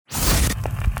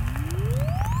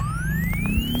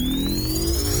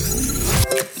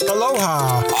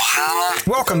Aloha. Ohana.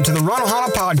 Welcome to the Run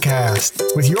Ohana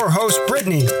podcast with your host,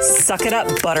 Brittany. Suck it up,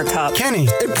 Buttercup. Kenny.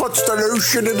 It puts the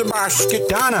lotion in the basket.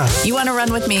 Donna. You want to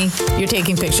run with me? You're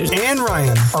taking pictures. And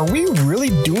Ryan. Are we really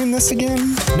doing this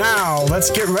again? Now,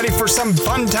 let's get ready for some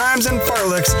fun times and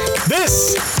fartleks.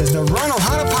 This is the Run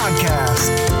Ohana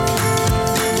podcast.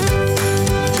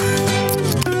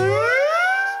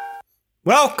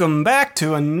 Welcome back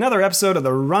to another episode of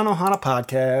the Run Ohana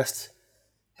podcast.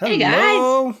 Hey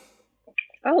guys.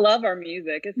 I love our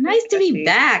music. It's nice to be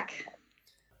back.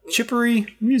 Chippery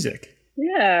music.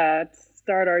 Yeah, to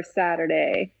start our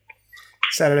Saturday.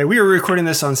 We were recording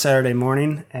this on Saturday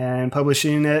morning and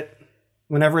publishing it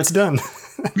whenever it's done.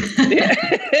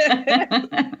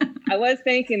 I was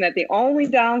thinking that the only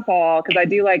downfall, because I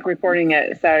do like recording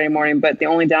it Saturday morning, but the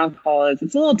only downfall is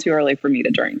it's a little too early for me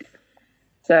to drink.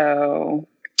 So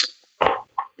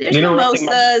there's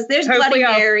mimosas, there's Bloody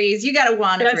Marys. You gotta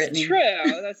want it, Brittany.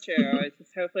 That's true. It's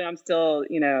just, hopefully I'm still,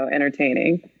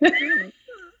 entertaining.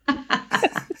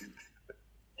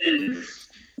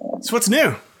 So what's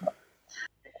new?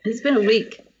 It's been a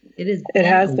week. It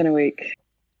has been a week.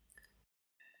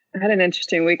 I had an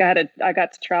interesting week. I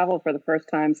got to travel for the first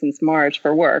time since March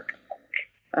for work.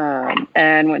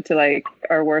 And went to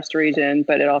our worst region,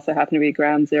 but it also happened to be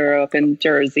ground zero up in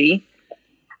Jersey.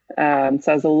 So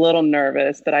I was a little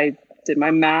nervous, but I did my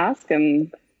mask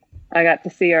and I got to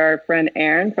see our friend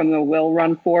Aaron from the Will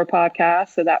Run 4 podcast.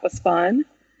 So that was fun.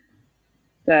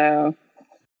 So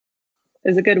it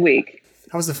was a good week.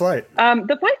 How was the flight?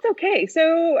 The flight's okay.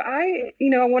 So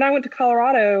when I went to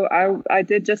Colorado, I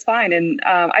did just fine. And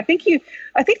I think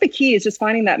the key is just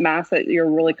finding that mask that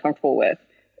you're really comfortable with.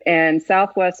 And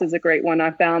Southwest is a great one.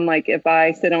 I found if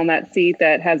I sit on that seat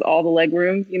that has all the leg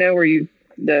room, where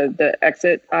the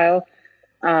exit aisle,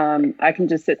 I can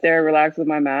just sit there, relax with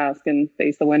my mask and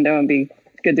face the window and be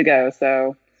good to go.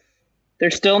 So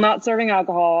they're still not serving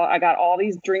alcohol. I got all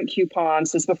these drink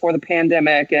coupons just before the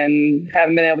pandemic and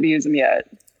haven't been able to use them yet.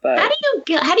 But how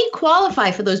do you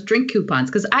qualify for those drink coupons?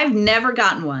 Because I've never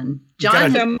gotten one.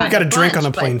 John, you got to drink on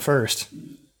the plane first.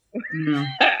 No.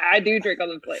 I do drink on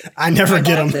the plane. I never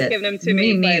get them. Give them to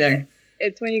me neither.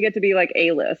 It's when you get to be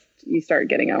A-list, you start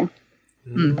getting them.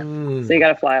 Mm. So you got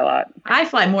to fly a lot. I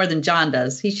fly more than John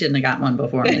does. He shouldn't have got one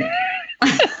before me.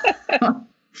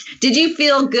 Did you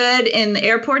feel good in the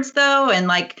airports though? And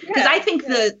because I think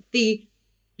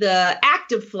the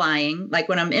act of flying,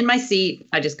 when I'm in my seat,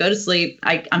 I just go to sleep.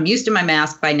 I'm used to my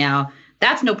mask by now.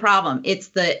 That's no problem. It's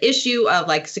the issue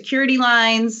of security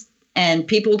lines and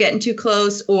people getting too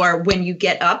close, or when you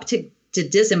get up to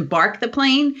disembark the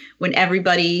plane, when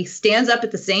everybody stands up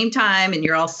at the same time and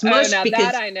you're all smushed.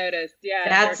 Because that I noticed. Yeah,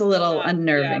 that's a little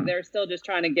unnerving. Yeah, they're still just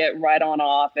trying to get right on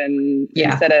off, and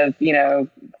instead of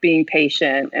being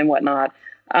patient and whatnot.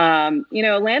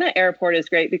 Atlanta Airport is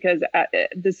great because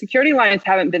the security lines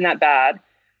haven't been that bad.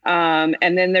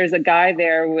 And then there's a guy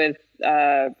there with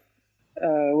what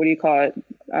do you call it?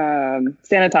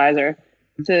 Sanitizer.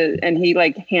 And he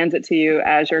hands it to you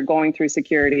as you're going through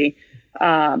security.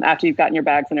 After you've gotten your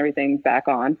bags and everything back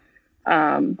on.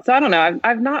 So I don't know.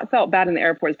 I've not felt bad in the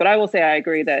airports, but I will say I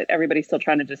agree that everybody's still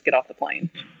trying to just get off the plane.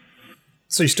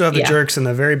 So you still have the jerks in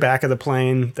the very back of the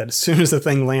plane that as soon as the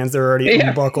thing lands, they're already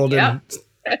unbuckled and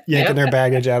yanking their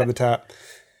baggage out of the top.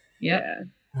 Yeah.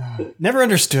 Never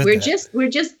understood that. We're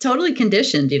just totally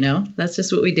conditioned, That's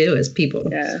just what we do as people.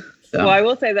 Yeah. So. Well, I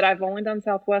will say that I've only done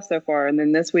Southwest so far. And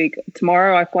then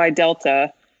tomorrow I fly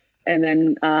Delta. And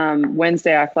then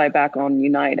Wednesday, I fly back on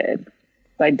United.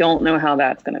 But I don't know how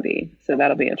that's going to be. So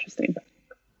that'll be interesting.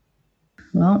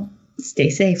 Well, stay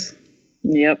safe.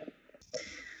 Yep.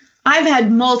 I've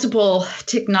had multiple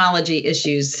technology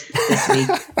issues this week.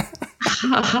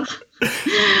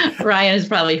 Ryan has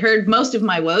probably heard most of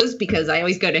my woes because I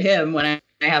always go to him when I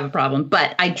have a problem.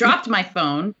 But I dropped my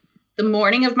phone the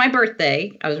morning of my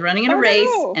birthday. I was running in a race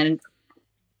and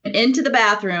into the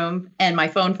bathroom, and my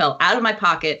phone fell out of my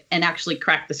pocket and actually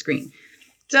cracked the screen.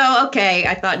 So, okay,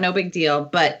 I thought no big deal,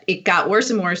 but it got worse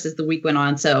and worse as the week went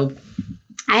on. So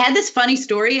I had this funny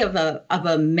story of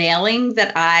a mailing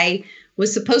that I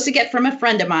was supposed to get from a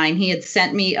friend of mine. He had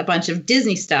sent me a bunch of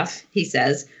Disney stuff, he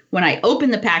says. When I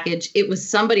opened the package, it was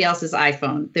somebody else's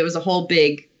iPhone. There was a whole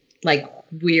big,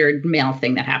 weird mail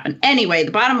thing that happened. Anyway,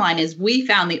 the bottom line is we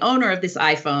found the owner of this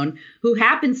iPhone, who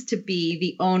happens to be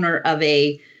the owner of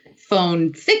a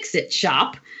phone fix-it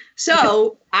shop.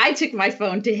 So I took my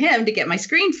phone to him to get my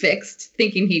screen fixed,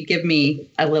 thinking he'd give me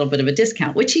a little bit of a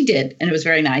discount, which he did, and it was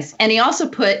very nice. And he also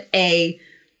put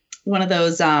one of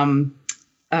those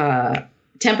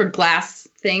tempered glass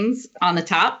things on the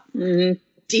top. Mm-hmm.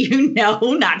 Do you know,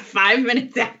 not 5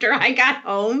 minutes after I got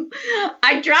home,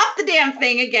 I dropped the damn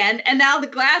thing again, and now the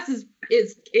glass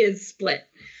is split.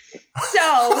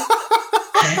 So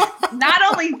not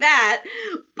only that,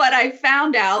 but I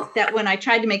found out that when I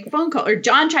tried to make a phone call, or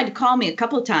John tried to call me a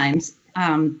couple of times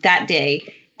that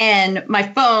day, and my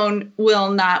phone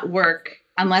will not work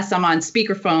unless I'm on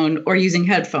speakerphone or using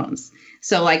headphones.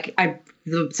 So like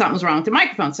something was wrong with the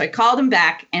microphone. So I called him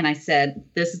back and I said,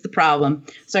 this is the problem.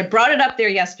 So I brought it up there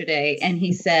yesterday and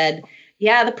he said,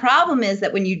 yeah, the problem is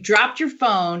that when you dropped your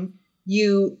phone,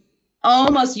 you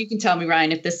can tell me,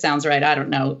 Ryan, if this sounds right. I don't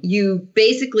know. You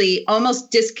basically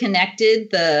almost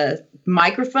disconnected the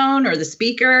microphone or the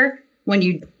speaker when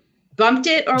you bumped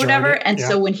it or whatever. And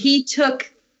so when he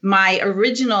took my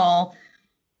original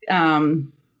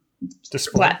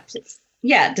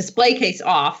display case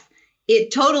off,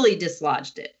 it totally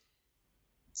dislodged it.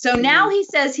 So now he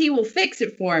says he will fix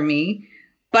it for me,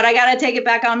 but I got to take it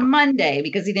back on Monday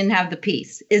because he didn't have the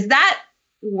piece. Is that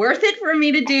worth it for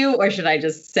me to do? Or should I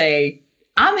just say,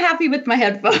 I'm happy with my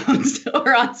headphones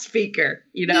or on speaker?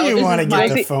 You know, you want to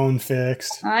get the phone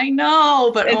fixed. I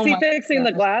know, but is he fixing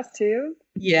the glass too?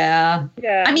 Yeah.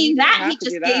 Yeah. I mean, he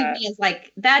just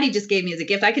gave me as a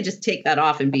gift. I could just take that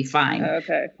off and be fine.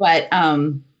 Okay. But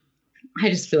I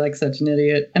just feel like such an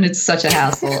idiot, and it's such a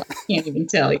hassle. I can't even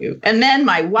tell you. And then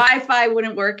my Wi-Fi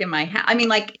wouldn't work in my house. I mean,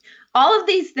 like all of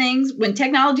these things, when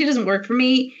technology doesn't work for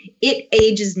me, it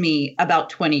ages me about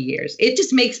 20 years. It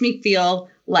just makes me feel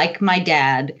like my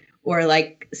dad or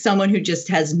like someone who just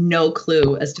has no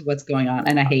clue as to what's going on,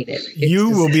 and I hate it. You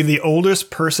will be the oldest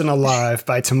person alive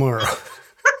by tomorrow.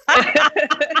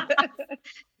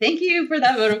 Thank you for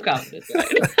that vote of confidence.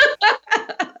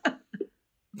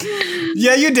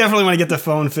 Yeah, you definitely want to get the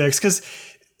phone fixed because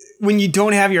when you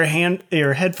don't have your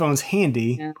headphones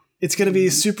handy, it's going to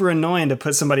be super annoying to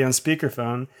put somebody on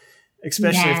speakerphone,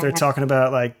 especially if they're talking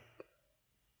about like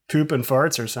poop and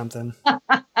farts or something.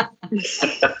 I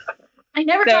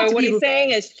never. So what he's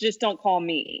saying is, just don't call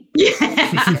me. Yeah.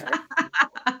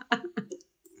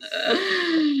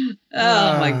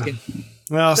 Oh my goodness.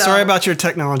 Well, sorry about your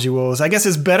technology woes. I guess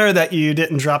it's better that you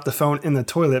didn't drop the phone in the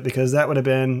toilet because that would have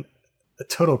been a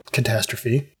total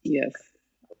catastrophe. Yes.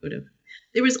 Would have.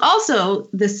 There was also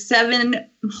the 7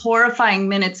 horrifying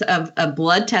minutes of a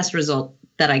blood test result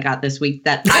that I got this week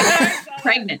that I was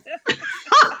pregnant.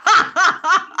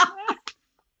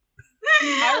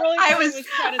 I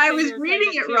was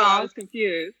reading it wrong. I was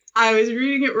confused. I was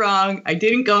reading it wrong. I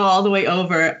didn't go all the way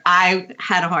over. I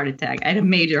had a heart attack. I had a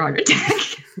major heart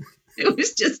attack. It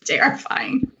was just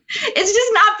terrifying. It's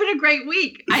just not been a great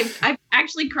week. I've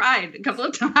actually cried a couple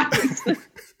of times.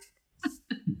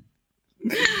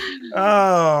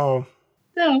 Oh.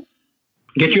 So.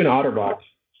 Get you an OtterBox.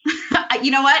 You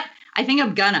know what? I think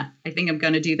I'm gonna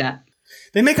do that.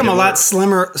 They make them a lot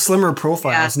slimmer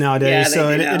profiles nowadays, so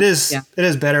it is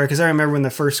better. Because I remember when the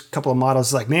first couple of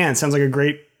models, like, man, it sounds like a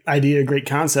great idea, great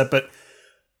concept, but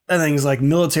that thing's like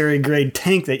military grade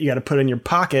tank that you got to put in your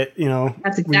pocket. You know,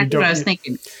 that's exactly what I was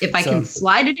thinking. If I can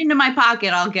slide it into my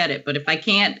pocket, I'll get it. But if I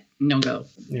can't, no go.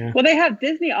 Yeah. Well, they have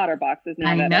Disney OtterBoxes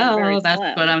now. I know. That's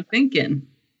what I'm thinking.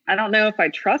 I don't know if I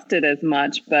trust it as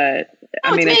much, but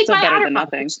I mean, it's still better than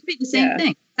nothing. It should be the same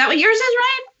thing. Is that what yours is,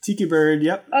 Ryan? Tiki Bird,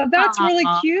 yep. Oh, that's really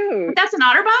cute. But that's an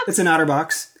OtterBox? It's an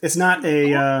OtterBox. It's not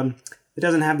a, it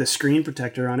doesn't have the screen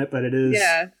protector on it, but it is.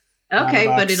 Yeah. Okay,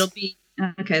 but it'll be,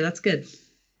 okay, that's good.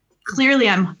 Clearly,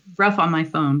 I'm rough on my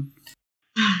phone.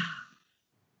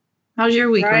 How's your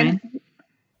week, Ryan?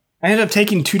 I ended up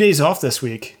taking 2 days off this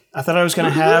week. I thought I was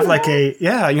going to have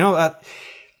I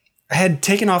had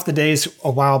taken off the days a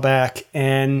while back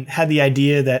and had the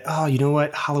idea that, oh, you know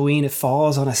what? Halloween, it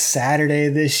falls on a Saturday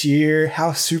this year.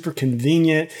 How super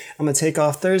convenient. I'm going to take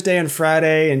off Thursday and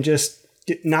Friday and just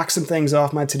knock some things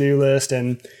off my to-do list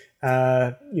and,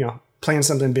 plan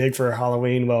something big for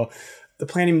Halloween. Well, the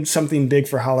planning something big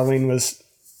for Halloween was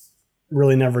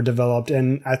really never developed.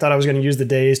 And I thought I was going to use the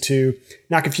days to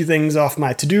knock a few things off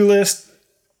my to-do list,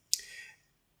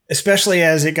 especially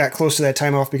as it got close to that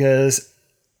time off, because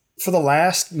for the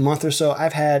last month or so,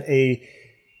 I've had a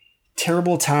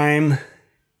terrible time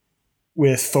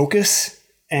with focus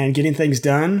and getting things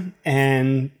done.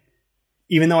 And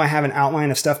even though I have an outline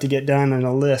of stuff to get done and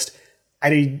a list,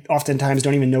 I oftentimes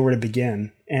don't even know where to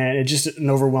begin. And it's just an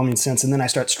overwhelming sense. And then I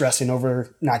start stressing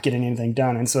over not getting anything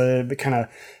done. And so it kind of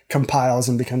compiles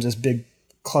and becomes this big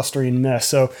clustering mess.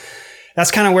 So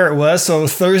that's kind of where it was. So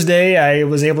Thursday, I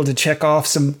was able to check off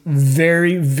some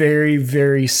very, very,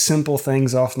 very simple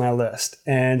things off my list.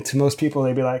 And to most people,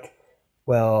 they'd be like,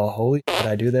 well, holy shit,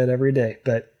 I do that every day.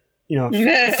 But,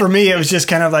 for me, it was just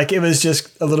kind of like, it was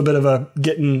just a little bit of a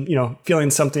getting,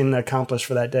 feeling something accomplished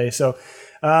for that day. So,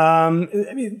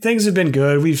 things have been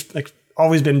good. We've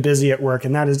always been busy at work,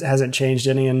 and that hasn't changed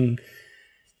any. And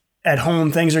at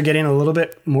home, things are getting a little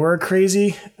bit more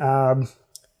crazy. Our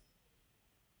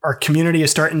community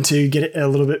is starting to get a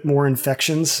little bit more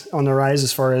infections on the rise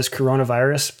as far as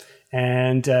coronavirus.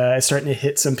 And it's starting to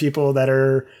hit some people that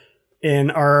are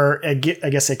in our, I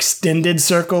guess, extended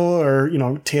circle, or,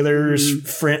 Taylor's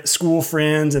school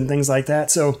friends and things like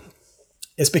that. So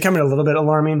it's becoming a little bit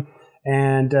alarming.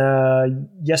 And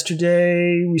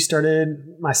yesterday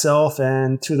myself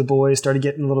and two of the boys started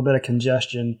getting a little bit of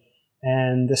congestion.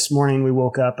 And this morning we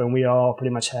woke up and we all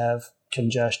pretty much have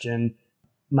congestion.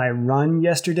 My run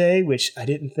yesterday, which I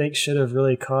didn't think should have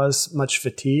really caused much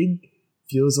fatigue,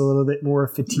 feels a little bit more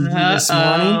fatiguey this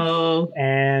morning.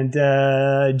 And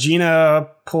Gina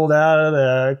pulled out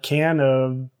a can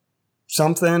of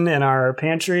something in our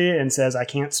pantry and says, I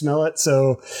can't smell it.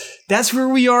 So that's where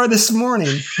we are this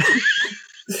morning.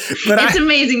 But it's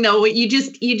amazing though. You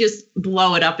just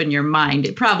blow it up in your mind.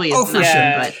 It probably is nothing,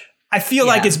 but I feel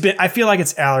like it's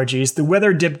allergies. The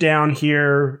weather dipped down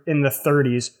here in the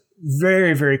 30s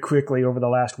very, very quickly over the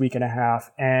last week and a half.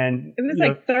 And it was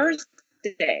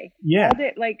Thursday. Yeah. All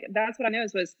day, that's what I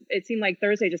noticed was it seemed like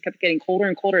Thursday just kept getting colder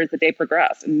and colder as the day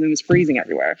progressed, and it was freezing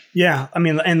everywhere. Yeah. I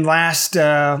mean, and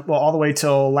all the way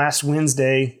till last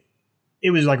Wednesday,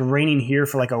 it was raining here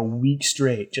for a week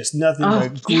straight. Just nothing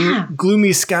but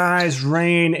gloomy skies,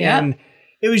 rain, and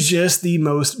it was just the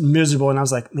most miserable. And I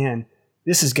was like, man,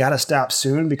 this has got to stop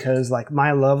soon, because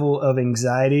my level of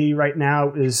anxiety right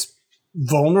now is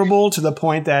vulnerable to the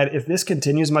point that if this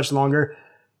continues much longer,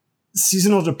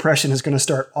 seasonal depression is going to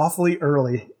start awfully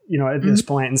early, at this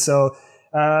point. And so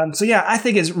I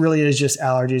think it really is just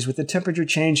allergies. With the temperature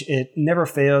change, it never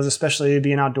fails, especially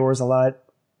being outdoors a lot.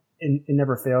 It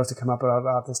never fails to come up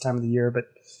about this time of the year, but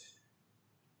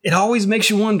it always makes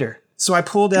you wonder. So I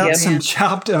pulled out some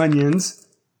chopped onions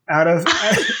out of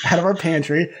our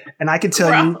pantry, and I can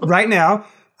tell you right now,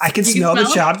 I can smell the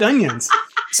chopped onions.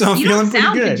 So I'm feeling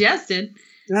pretty good. Congested.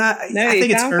 I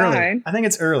think it's early. Fine. I think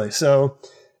it's early. So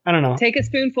I don't know. Take a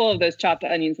spoonful of those chopped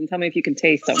onions and tell me if you can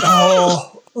taste them.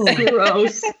 Oh,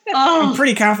 gross. I'm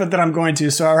pretty confident that I'm going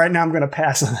to. So right now I'm going to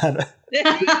pass on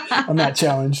that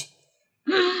challenge.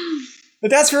 But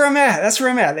that's where I'm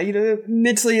at.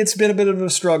 Mentally, it's been a bit of a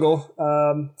struggle.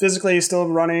 Physically, still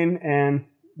running, and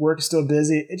work is still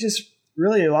busy. It's just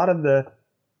really a lot of the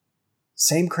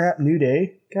same crap, new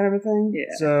day kind of a thing.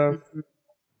 Yeah. So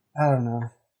I don't know.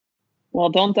 Well,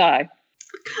 don't die.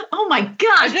 Oh my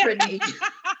gosh, Brittany.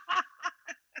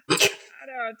 I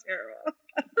know, it's terrible.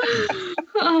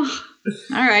 Oh.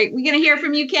 All right. We going to hear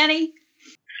from you, Kenny?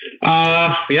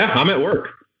 Yeah, I'm at work.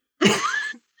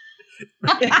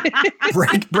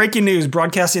 Breaking news,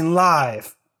 broadcasting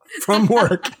live from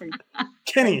work.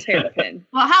 Kenny.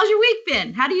 Well, how's your week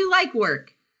been? How do you like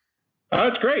work?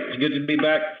 It's great. It's good to be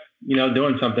back,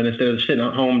 doing something instead of sitting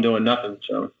at home doing nothing.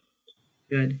 So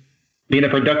good. Being a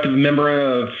productive member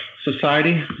of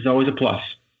society is always a plus.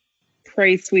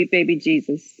 Praise sweet baby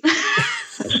Jesus.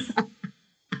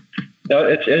 No,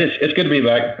 it's good to be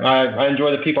back. I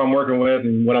enjoy the people I'm working with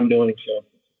and what I'm doing.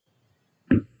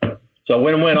 So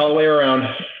win-win all the way around.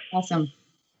 Awesome.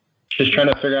 Just trying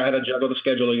to figure out how to juggle the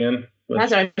schedule again.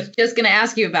 That's what I was just going to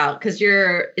ask you about, because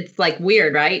it's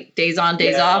weird, right? Days on,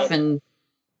 days off, and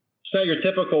it's not your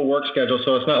typical work schedule,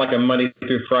 so it's not like a Monday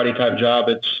through Friday type job.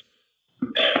 It's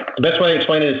the best way to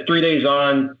explain it is 3 days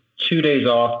on, 2 days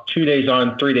off, 2 days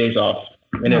on, 3 days off.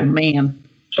 And man.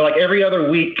 So every other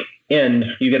weekend,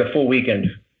 you get a full weekend.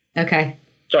 Okay.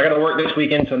 So I got to work this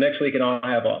weekend, so next weekend I'll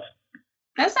have off.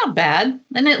 That's not bad.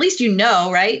 And at least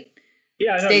right?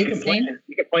 Yeah, I know. You can plan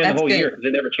the whole year because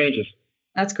it never changes.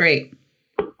 That's great.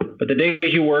 But the days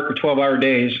you work are 12-hour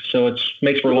days, so it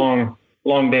makes for long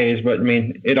days. But,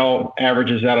 it all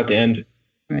averages out at the end.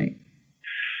 Right.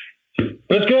 But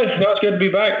it's good. No, it's good to be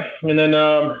back. And then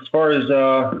as far as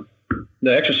the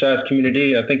exercise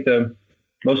community, I think the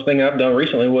most thing I've done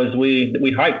recently was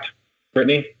we hiked.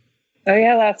 Brittany? Oh,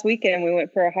 yeah. Last weekend we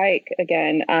went for a hike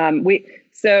again.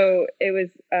 So it was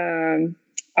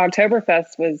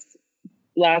Oktoberfest was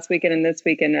last weekend, and this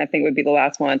weekend I think would be the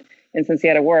last one. And since he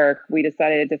had to work, we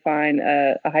decided to find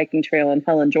a hiking trail in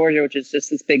Helen, Georgia, which is just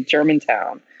this big German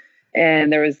town.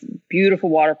 And there was beautiful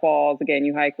waterfalls. Again,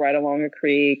 you hike right along a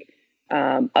creek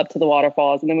up to the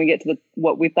waterfalls. And then we get to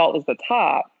what we thought was the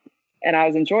top. And I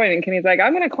was enjoying it. And Kenny's like,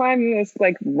 I'm going to climb this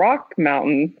rock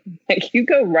mountain. You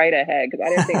go right ahead. Because I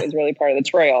didn't think it was really part of the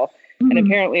trail. And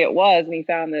apparently it was. And he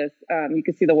found this, you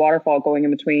could see the waterfall going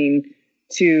in between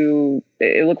to,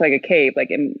 it looked like a cave,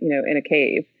 like in a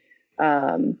cave.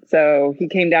 So he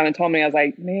came down and told me, I was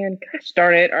like, man, gosh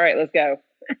darn it. All right, let's go.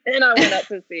 And I went up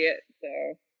to see it. So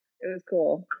it was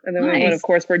cool. And then we went, of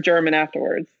course, for German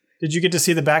afterwards. Did you get to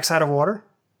see the backside of water?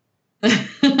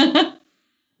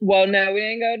 Well, no, we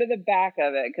didn't go to the back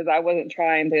of it because I wasn't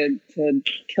trying to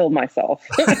kill myself.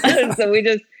 So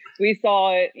we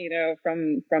saw it,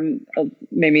 from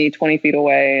maybe 20 feet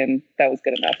away, and that was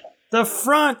good enough. The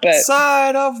front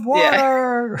side of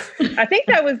water. Yeah. I think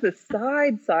that was the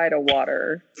side of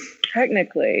water,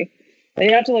 technically.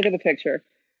 You have to look at the picture.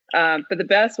 But the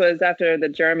best was after the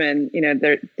German,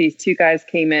 these two guys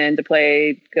came in to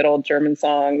play good old German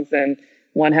songs, and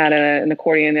one had an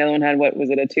accordion, the other one had,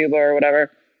 a tuba or whatever.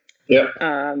 Yeah.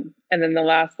 And then the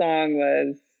last song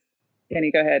was,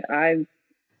 Kenny, go ahead. I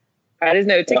just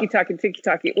know tiki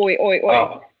taki, oi, oi, oi.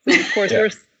 Oh. So of course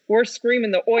we're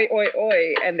screaming the oi, oi,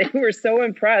 oi, and they were so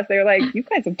impressed. They were like, "You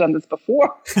guys have done this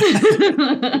before."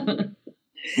 It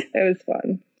was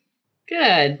fun.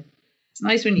 Good. It's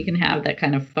nice when you can have that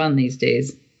kind of fun these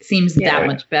days. Seems that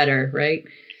much better, right?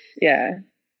 Yeah.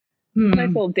 Nice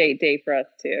little date day for us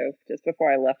too. Just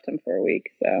before I left him for a week,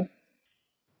 so.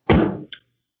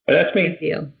 That's me.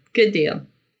 Good deal.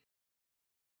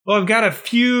 Well, I've got a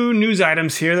few news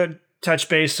items here that touch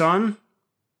base on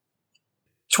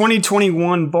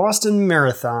 2021 Boston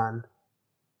Marathon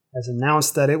has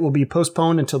announced that it will be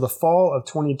postponed until the fall of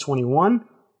 2021.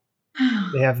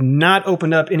 They have not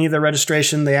opened up any of the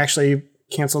registration. They actually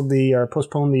postponed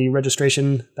the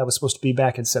registration that was supposed to be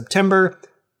back in September,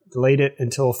 delayed it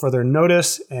until further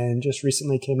notice, and just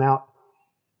recently came out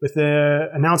with the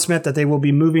announcement that they will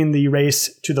be moving the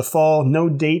race to the fall. No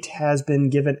date has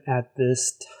been given at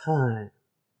this time.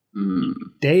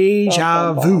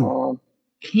 Deja vu.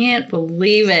 Can't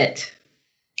believe it.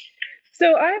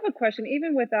 So I have a question,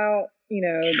 even without,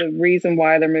 the reason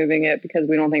why they're moving it, because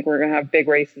we don't think we're going to have big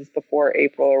races before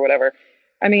April or whatever.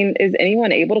 I mean, is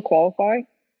anyone able to qualify?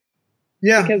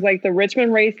 Yeah. Because like the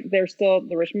Richmond race,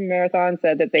 the Richmond Marathon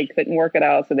said that they couldn't work it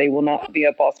out. So they will not be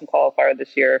a Boston qualifier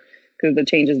this year because of the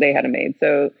changes they had made.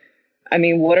 So, I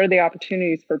mean, what are the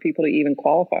opportunities for people to even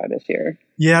qualify this year?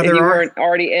 Yeah, if you weren't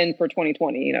already in for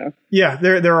 2020, Yeah,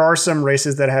 there are some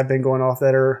races that have been going off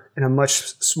that are in a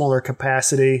much smaller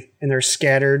capacity, and they're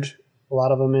scattered, a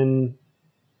lot of them in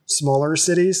smaller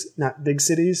cities, not big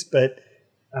cities. But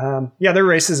there are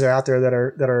races out there that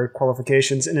are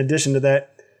qualifications. In addition to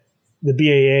that, the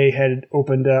BAA had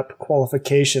opened up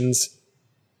qualifications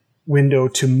window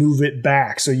to move it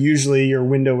back. So usually your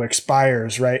window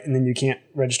expires, right? And then you can't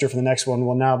register for the next one.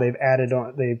 Well, now they've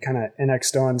kind of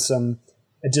annexed on some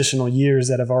additional years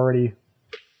that have already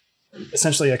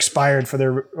essentially expired for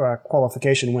their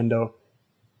qualification window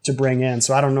to bring in.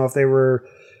 So I don't know if they were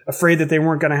afraid that they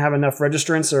weren't going to have enough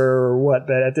registrants or what,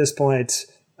 but at this point,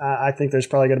 I think there's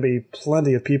probably going to be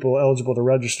plenty of people eligible to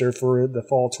register for the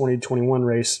fall 2021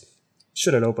 race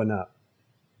should it open up.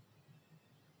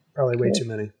 Probably way too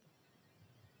many.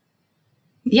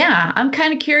 Yeah, I'm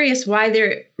kind of curious why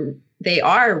they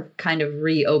are kind of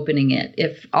reopening it.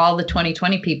 If all the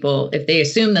 2020 people, if they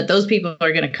assume that those people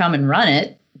are going to come and run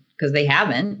it because they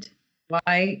haven't,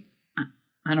 why?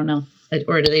 I don't know.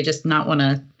 Or do they just not want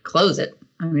to close it?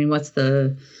 I mean, what's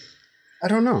the? I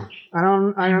don't know. I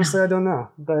honestly don't know.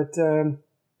 But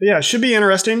yeah, it should be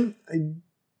interesting.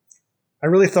 I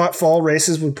really thought fall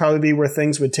races would probably be where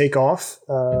things would take off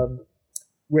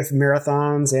with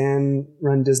marathons and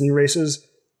Run Disney races.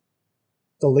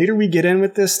 The later we get in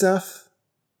with this stuff,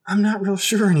 I'm not real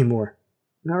sure anymore.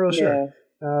 Not real sure.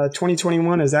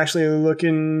 2021 is actually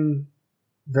looking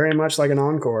very much like an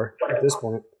encore at this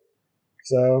point.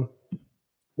 So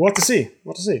we'll have to see.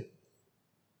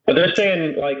 But they're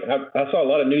saying, like, I saw a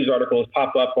lot of news articles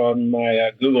pop up on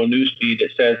my Google News feed that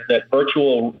says that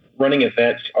virtual running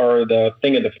events are the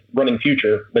thing of the running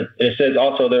future. But it says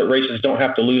also that races don't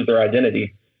have to lose their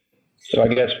identity. So I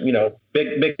guess,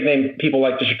 big name people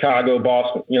like the Chicago,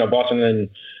 Boston and,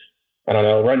 I don't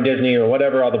know, Run Disney or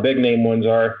whatever all the big name ones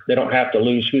are, they don't have to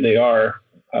lose who they are.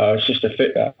 It's just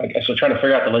I guess we're trying to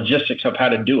figure out the logistics of how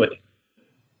to do it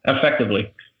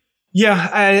effectively. Yeah,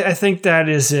 I think that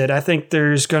is it. I think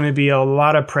there's going to be a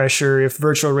lot of pressure if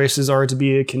virtual races are to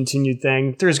be a continued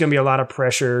thing. There's going to be a lot of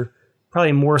pressure,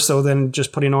 probably more so than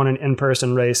just putting on an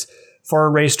in-person race, for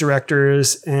race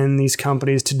directors and these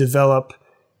companies to develop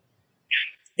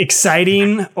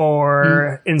exciting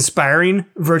or inspiring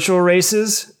virtual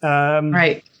races.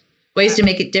 Right. Ways to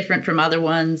make it different from other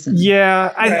ones.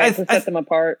 Yeah. I set them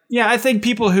apart. Yeah, I think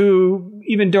people who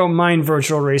even don't mind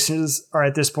virtual races are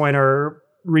at this point are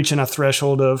reaching a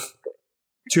threshold of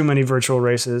too many virtual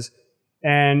races.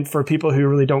 And for people who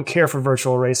really don't care for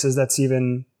virtual races, that's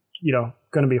even,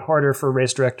 going to be harder for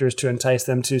race directors to entice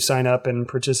them to sign up and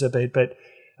participate. But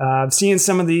seeing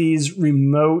some of these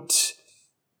remote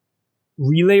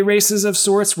relay races of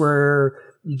sorts where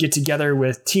you get together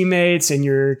with teammates and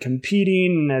you're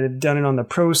competing, and I've done it on the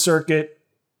pro circuit,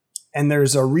 and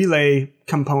there's a relay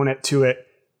component to it.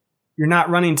 You're not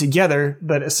running together,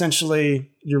 but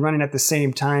essentially you're running at the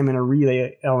same time in a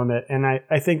relay element. And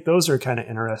I think those are kind of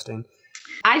interesting.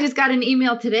 I just got an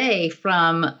email today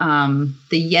from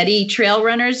the Yeti Trail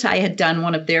Runners. I had done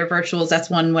one of their virtuals.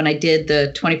 That's one when I did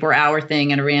the 24-hour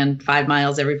thing and I ran 5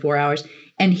 miles every 4 hours.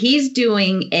 And he's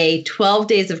doing a 12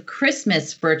 Days of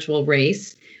Christmas virtual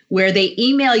race where they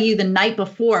email you the night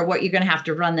before what you're going to have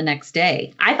to run the next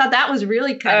day. I thought that was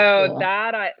really kind of cool.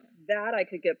 that I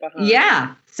could get behind.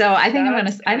 Yeah. So I think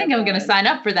I'm going to sign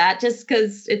up for that just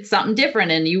because it's something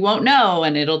different and you won't know,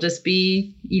 and it'll just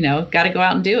be, got to go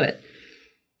out and do it.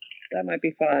 That might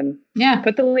be fun. Yeah.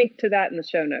 Put the link to that in the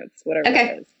show notes, whatever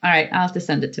it is. All right. I'll have to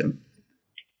send it to him.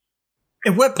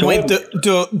 At what point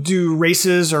do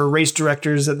races or race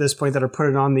directors at this point that are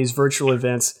putting on these virtual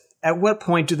events, at what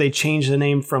point do they change the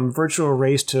name from virtual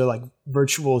race to like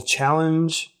virtual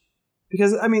challenge?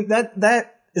 Because I mean,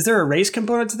 that is there a race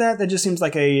component to that? That just seems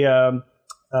like a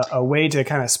way to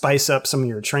kind of spice up some of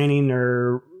your training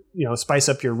or, spice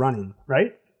up your running,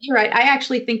 right? You're right. I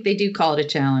actually think they do call it a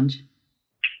challenge.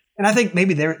 And I think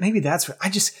maybe that's what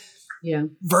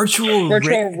virtual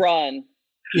run.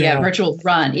 Yeah, virtual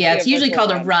run. Yeah, it's usually called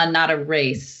a run, not a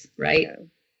race, right?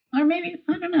 Yeah. Or maybe,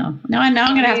 I don't know. Now I'm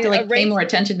going to have to pay more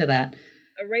attention to that.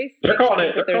 A race. They're calling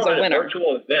it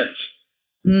virtual events.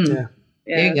 Yeah.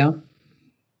 There you go.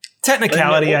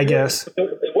 Technicality, I guess.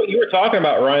 What you were talking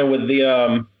about, Ryan, with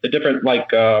the different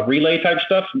relay type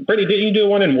stuff. Brittany, didn't you do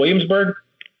one in Williamsburg?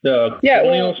 So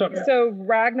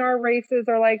Ragnar races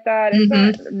are like that. It's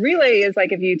not, relay is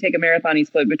like if you take a marathon, you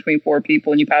split between 4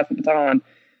 people and you pass the baton.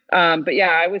 But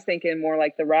yeah, I was thinking more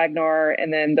like the Ragnar,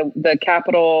 and then the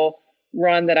Capital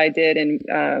run that I did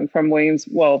from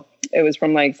it was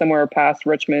from like somewhere past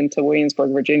Richmond to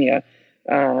Williamsburg, Virginia.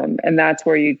 And that's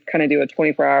where you kind of do a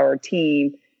 24-hour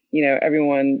team.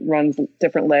 Everyone runs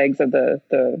different legs of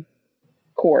the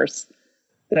course.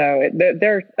 So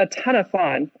they're a ton of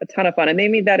fun. And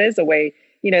maybe that is a way,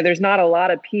 there's not a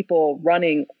lot of people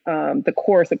running the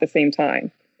course at the same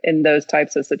time in those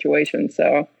types of situations.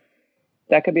 So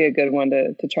that could be a good one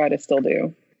to try to still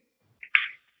do.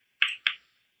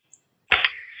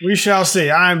 We shall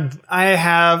see. I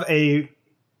have a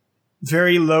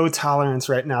very low tolerance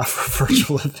right now for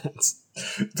virtual events.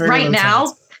 Right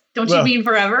now? Don't you mean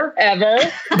forever? Ever?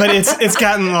 But it's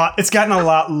gotten a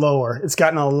lot lower. It's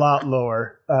gotten a lot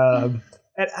lower. And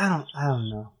I don't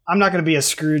know. I'm not going to be a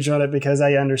Scrooge on it because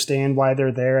I understand why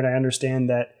they're there, and I understand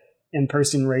that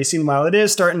in-person racing, while it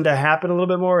is starting to happen a little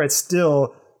bit more, it's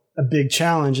still a big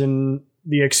challenge, and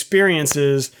the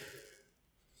experiences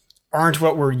aren't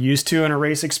what we're used to in a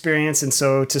race experience, and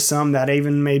so to some that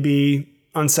even may be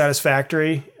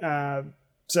unsatisfactory.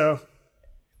 So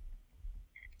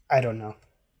I don't know.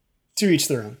 To each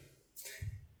their own.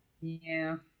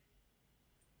 Yeah.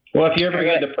 Well, if you ever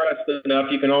get depressed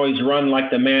enough, you can always run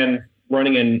like the man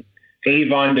running in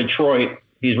Avon, Detroit.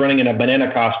 He's running in a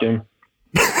banana costume.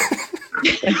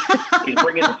 He's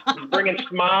bringing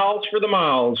smiles for the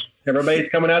miles.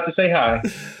 Everybody's coming out to say hi.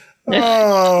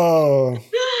 Oh.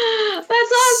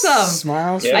 That's awesome.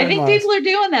 Smiles. I think people are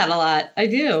doing that a lot. I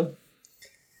do.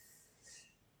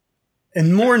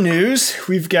 In more news,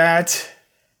 we've got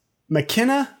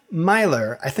McKenna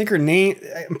Myler. I think her name,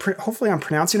 hopefully I'm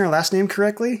pronouncing her last name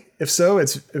correctly. If so,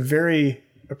 it's a very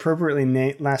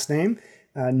appropriately last name.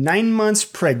 9 months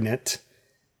pregnant.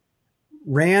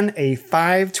 Ran a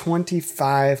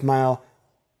 5:25 mile.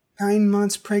 9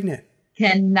 months pregnant.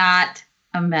 Cannot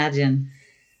imagine.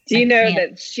 Do you know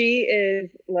that she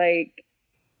is like,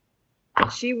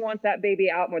 she wants that baby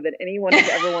out more than anyone has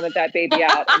ever wanted that baby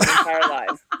out in their entire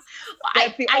lives.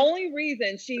 That's the only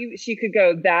reason she could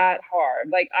go that hard.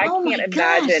 Like, I can't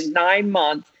imagine 9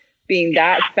 months being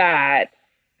that fat.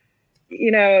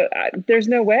 There's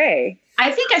no way.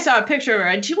 I think I saw a picture of her,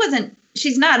 and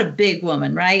she's not a big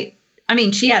woman, right? I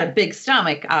mean, she had a big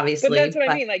stomach, obviously. But that's what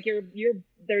I mean. Like,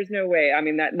 there's no way. I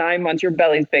mean, that 9 months, your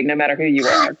belly's big no matter who you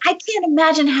are. I can't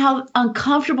imagine how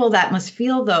uncomfortable that must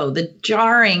feel, though. The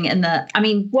jarring and I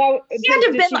feel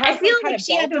like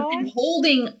she had to have been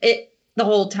holding it the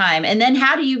whole time. And then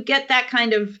how do you get that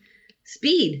kind of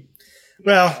speed?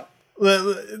 Well,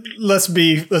 let's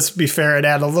be fair and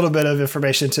add a little bit of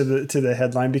information to the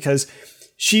headline, because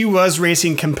she was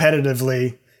racing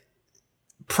competitively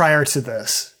prior to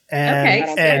this. And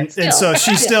Okay, and so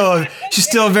she's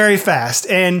still very fast.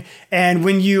 And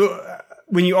when you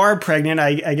are pregnant,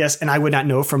 I guess, and I would not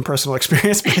know from personal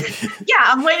experience, but Yeah,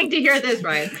 I'm waiting to hear this,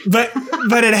 Ryan. but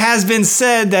it has been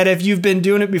said that if you've been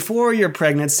doing it before your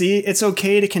pregnancy, it's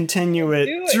okay to continue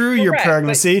it through your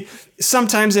pregnancy,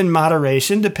 sometimes in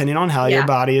moderation, depending on how your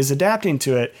body is adapting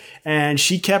to it. And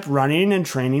she kept running and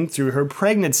training through her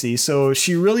pregnancy. So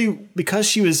she really, because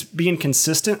she was being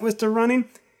consistent with the running,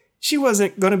 she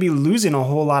wasn't going to be losing a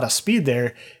whole lot of speed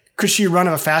there. Could she run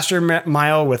a faster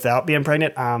mile without being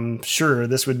pregnant? I'm sure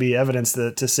this would be evidence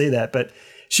to say that. But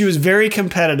she was very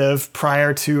competitive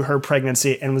prior to her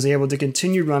pregnancy and was able to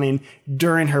continue running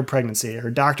during her pregnancy. Her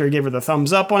doctor gave her the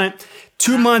thumbs up on it.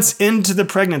 2 months into the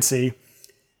pregnancy,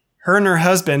 her and her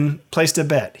husband placed a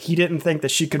bet. He didn't think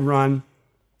that she could run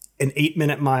an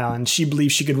 8-minute mile, and she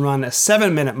believed she could run a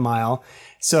 7-minute mile.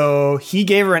 So he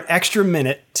gave her an extra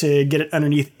minute to get it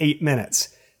underneath 8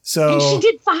 minutes. So And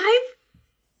she did 5?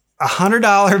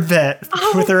 $100 bet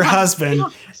with her husband,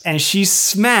 and she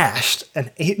smashed an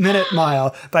 8-minute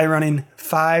mile by running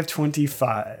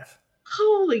 5:25.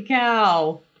 Holy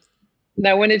cow.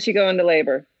 Now, when did she go into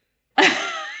labor?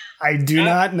 I do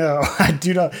not know. I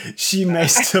do not. She may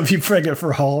still be pregnant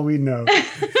for all we know.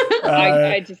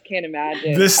 I just can't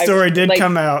imagine. This story did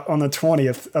come out on the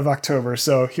 20th of October,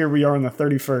 so here we are on the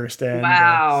 31st. And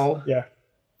Wow. yeah,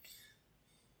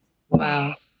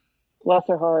 Wow. Bless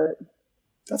her heart.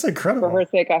 that's incredible. For her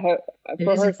sake, I hope.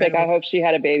 For her sake, I hope she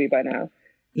had a baby by now.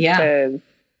 Yeah. Because,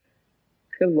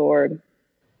 good Lord.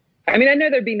 I mean, I know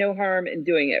there'd be no harm in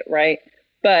doing it, right?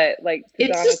 But like, to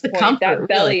It's Donna's just the point, comfort, that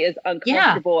belly really. is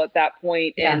uncomfortable at that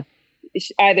point, Yeah. and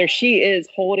either she is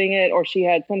holding it or she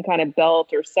had some kind of belt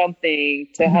or something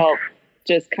to help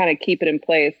just kind of keep it in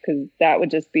place, because that would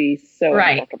just be so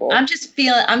Right. uncomfortable. I'm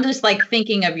just like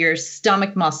thinking of your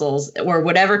stomach muscles or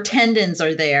whatever tendons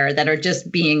are there that are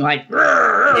just being like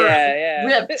yeah.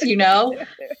 ripped, you know?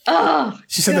 Oh,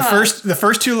 She said God. the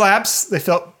first 2 laps they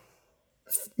felt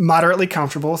moderately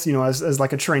comfortable, you know, as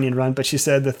like a training run. But she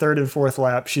said the 3rd and 4th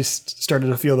lap she started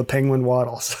to feel the penguin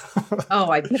waddles.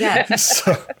 Oh, I bet.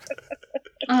 So,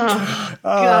 Oh,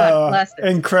 God bless it.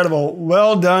 incredible.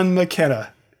 Well done,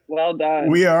 McKenna. Well done.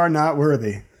 We are not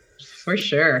worthy. For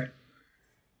sure.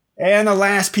 And the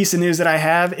last piece of news that I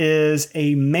have is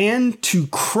a man to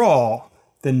crawl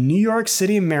the New York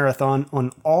City Marathon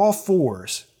on all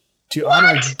fours to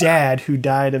honor dad who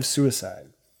died of suicide.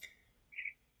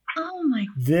 Oh, my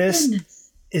This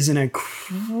goodness. is an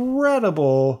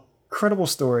incredible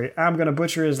story. I'm going to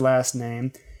butcher his last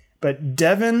name, but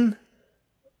Devin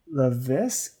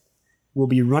Levis will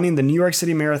be running the New York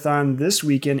City Marathon this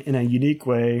weekend in a unique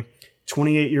way.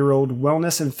 28-year-old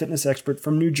wellness and fitness expert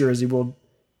from New Jersey will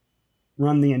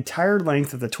run the entire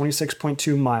length of the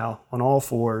 26.2 mile on all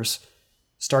fours,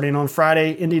 starting on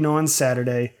Friday, ending on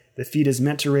Saturday. The feat is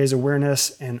meant to raise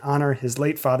awareness and honor his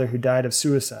late father who died of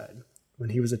suicide when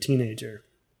he was a teenager.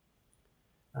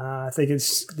 I think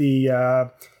he's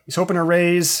hoping to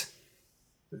raise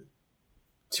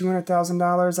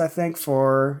 $200,000, I think,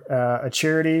 for a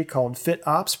charity called Fit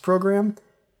Ops program,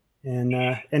 and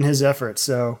in his efforts.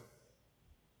 So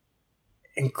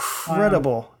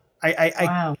incredible!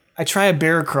 Wow. I try a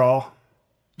bear crawl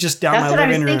just down That's my what I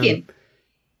was living room, thinking.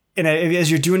 and as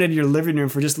you're doing it in your living room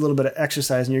for just a little bit of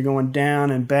exercise, and you're going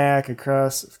down and back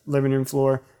across the living room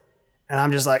floor, and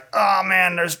I'm just like, oh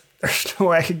man, there's no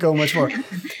way I could go much more.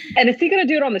 And is he going to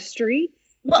do it on the street?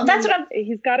 Well, that's what I'm.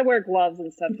 He's got to wear gloves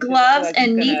and stuff. Gloves Otherwise he's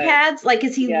and knee gonna- pads. Like,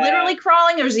 is he Yeah. literally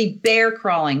crawling or is he bear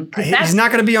crawling? 'Cause He's that's not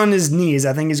going to be on his knees.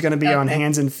 I think he's going to be on Okay.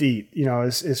 hands and feet, you know,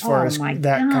 as far Oh as my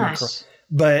that kind of gosh. crawl.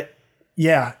 But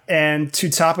yeah, and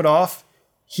to top it off,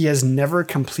 he has never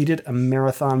completed a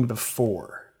marathon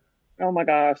before. Oh my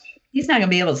gosh. He's not going to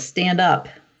be able to stand up.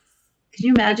 Can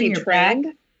you imagine Is he your back?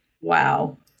 trained?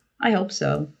 Wow. I hope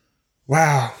so.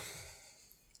 Wow.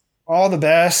 All the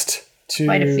best to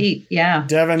Quite a feat. Yeah.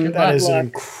 Devin. Good That luck. is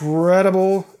an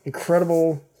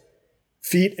incredible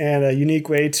feat and a unique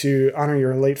way to honor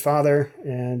your late father.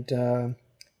 And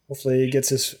hopefully he gets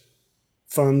his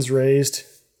funds raised.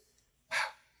 Wow.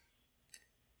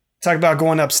 Talk about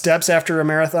going up steps after a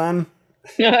marathon.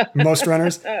 Most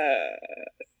runners.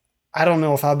 I don't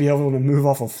know if I'll be able to move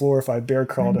off a floor if I bear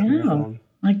crawled a I know. marathon.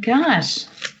 My gosh.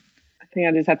 I think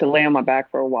I just have to lay on my back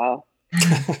for a while.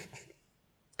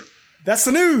 That's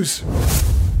the news.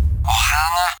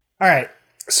 All right.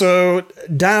 So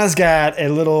Donna's got a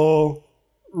little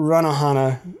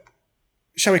Runahana.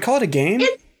 Shall we call it a game? Is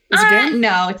it a game?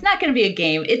 No, it's not going to be a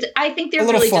game. I think they're A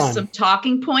little really fun. just some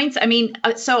talking points. I mean,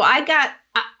 so I got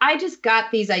I just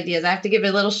got these ideas. I have to give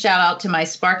a little shout out to my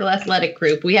Sparkle Athletic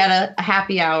group. We had a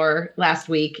happy hour last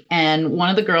week, and one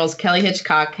of the girls, Kelly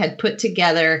Hitchcock, had put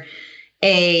together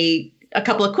a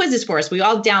couple of quizzes for us. We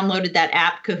all downloaded that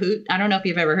app, Kahoot. I don't know if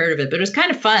you've ever heard of it, but it was kind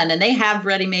of fun. And they have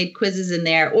ready-made quizzes in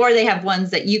there, or they have ones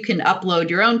that you can upload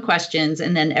your own questions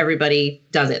and then everybody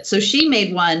does it. So she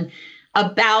made one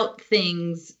about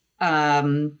things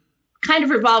kind of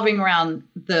revolving around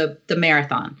the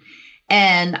marathon.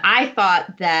 And I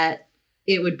thought that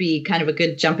it would be kind of a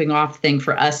good jumping off thing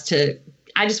for us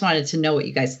I just wanted to know what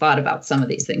you guys thought about some of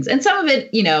these things. And some of it,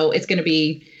 it's going to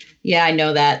be, yeah, I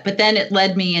know that. But then it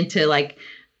led me into like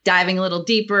diving a little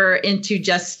deeper into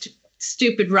just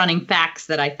stupid running facts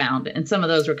that I found. And some of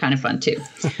those were kind of fun too.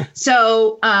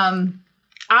 So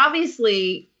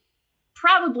obviously,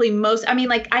 probably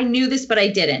I knew this, but I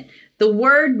didn't. The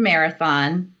word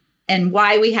marathon and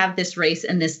why we have this race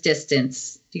and this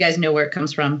distance. Do you guys know where it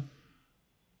comes from?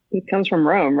 It comes from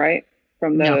Rome, right?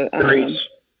 From the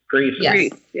Greece. Yes.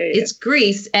 Greece. Yeah. It's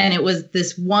Greece, and it was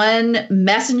this one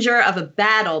messenger of a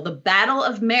battle, the Battle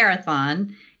of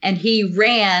Marathon, and he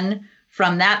ran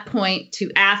from that point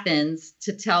to Athens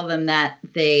to tell them that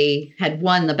they had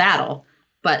won the battle,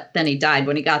 but then he died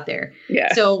when he got there.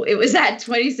 Yeah. So it was at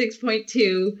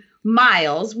 26.2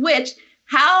 miles, which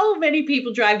how many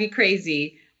people drive you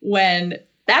crazy when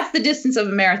that's the distance of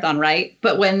a marathon, right?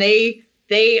 But when they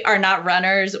are not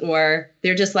runners, or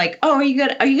they're just like, oh, are you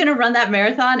gonna run that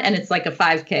marathon? And it's like a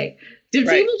 5K. Do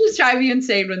people just drive you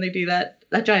insane when they do that?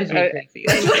 That drives me crazy.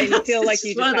 And you feel like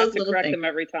you just have to correct them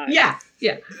every time. Yeah.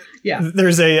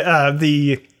 There's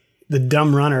the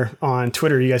dumb runner on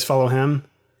Twitter. You guys follow him?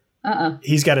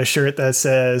 He's got a shirt that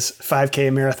says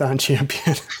 5K marathon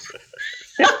champion.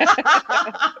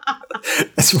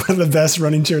 That's one of the best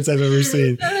running shirts I've ever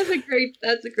seen. That's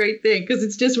a great thing, because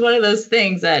it's just one of those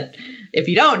things that if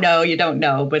you don't know, you don't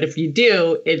know. But if you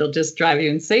do, it'll just drive you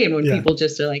insane when people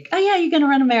just are like, oh yeah, you're going to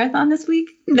run a marathon this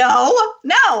week? No.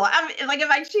 I'm like, if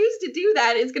I choose to do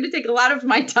that, it's going to take a lot of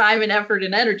my time and effort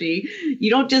and energy.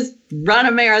 You don't just run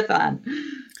a marathon.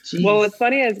 Jeez. Well, what's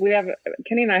funny is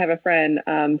Kenny and I have a friend,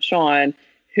 Sean,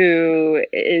 who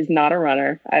is not a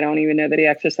runner. I don't even know that he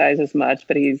exercises much,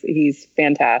 but he's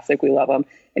fantastic. We love him.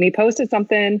 And he posted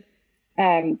something,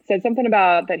 said something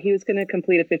about that he was going to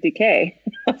complete a 50K.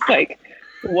 I was like,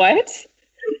 what?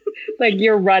 Like,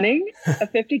 you're running a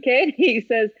 50K? He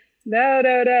says,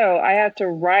 no. I have to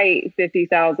write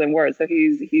 50,000 words. So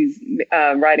he's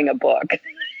writing a book.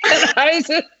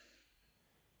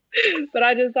 But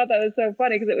I just thought that was so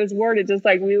funny because it was worded just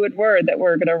like we would word that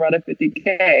we're going to run a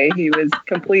 50K. He was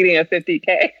completing a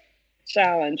 50K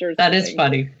challenge or something. That is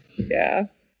funny. Yeah.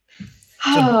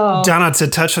 So, Donna, to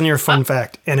touch on your fun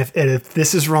fact, and if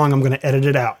this is wrong, I'm going to edit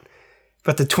it out.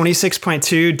 But the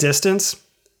 26.2 distance,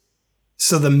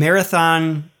 so the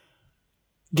marathon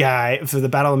guy for the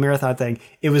Battle of Marathon thing,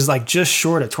 it was like just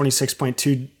short of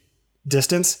 26.2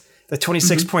 distance. The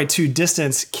 26.2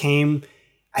 distance came,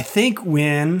 I think,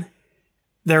 when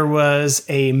there was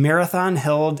a marathon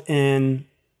held in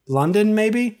London,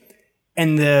 maybe,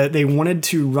 and they wanted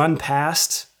to run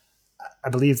past, I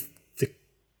believe, the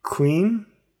Queen,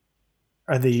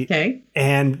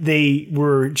 and they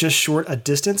were just short a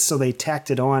distance, so they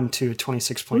tacked it on to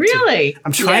 26.2. Really?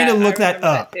 I'm trying to look that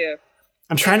up.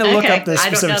 I'm trying to look up the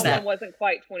specifics. It wasn't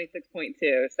quite 26.2,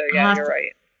 so yeah, you're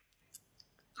right.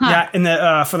 Yeah, in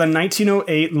for the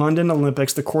 1908 London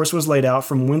Olympics, the course was laid out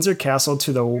from Windsor Castle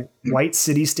to the White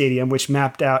City Stadium, which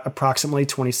mapped out approximately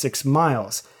 26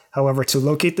 miles. However, to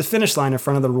locate the finish line in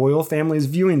front of the royal family's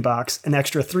viewing box, an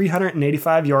extra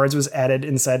 385 yards was added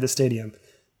inside the stadium.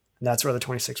 And that's where the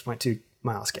 26.2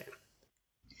 miles came.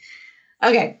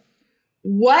 Okay.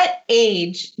 What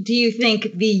age do you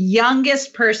think the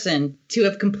youngest person to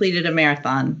have completed a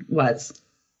marathon was?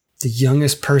 The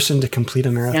youngest person to complete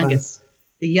a marathon?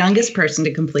 The youngest person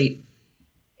to complete.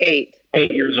 8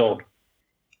 years old.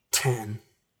 10.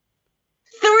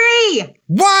 3.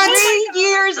 What? 3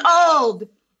 years old.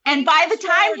 And by the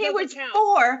time he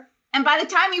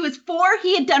was 4,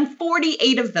 he had done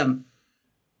 48 of them.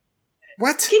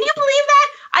 What? Can you believe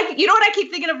that? You know what I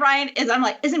keep thinking of, Ryan, is I'm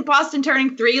like, isn't Boston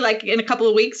turning 3 like in a couple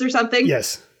of weeks or something?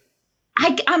 Yes.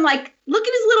 I'm like, look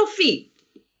at his little feet.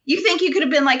 You think you could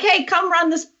have been like, hey, come run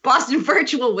this Boston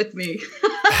Virtual with me.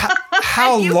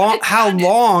 How long?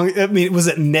 I mean, was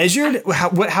it measured?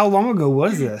 How long ago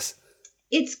was this?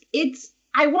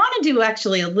 I want to do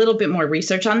actually a little bit more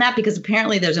research on that, because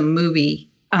apparently there's a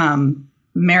movie,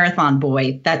 Marathon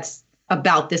Boy, that's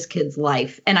about this kid's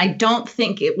life. And I don't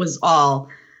think it was all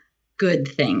good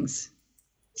things.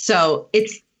 So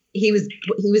he's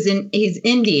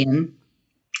Indian,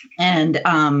 and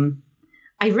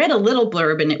I read a little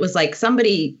blurb, and it was like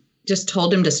somebody just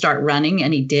told him to start running,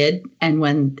 and he did. And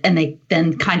they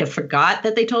then kind of forgot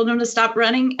that they told him to stop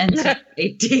running, and so they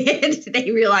did.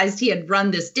 They realized he had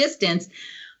run this distance,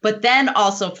 but then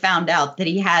also found out that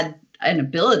he had an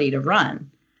ability to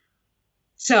run.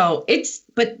 So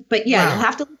but yeah, You'll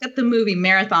have to look up the movie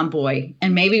Marathon Boy,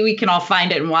 and maybe we can all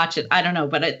find it and watch it. I don't know,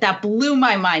 but that blew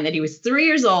my mind that he was 3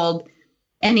 years old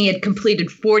and he had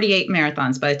completed 48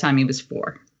 marathons by the time he was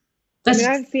 4.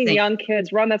 I've seen young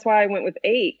kids run. That's why I went with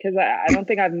 8, because I don't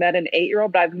think I've met an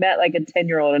 8-year-old, but I've met like a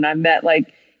 10-year-old, and I've met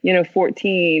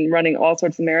 14 running all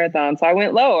sorts of marathons. So I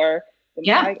went lower.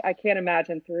 Yeah. I can't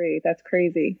imagine 3. That's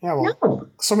crazy. Yeah, well,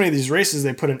 so many of these races,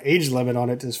 they put an age limit on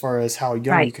it as far as how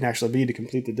young you can actually be to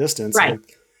complete the distance. Right.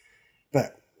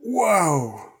 But,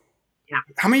 whoa. Yeah.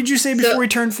 How many did you say before he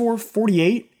turned 4?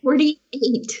 48?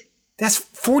 48. That's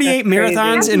 48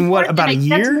 marathons in about a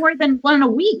year? That's more than one a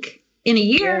week in a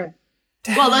year.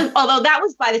 Yeah. Well, although that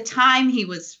was by the time he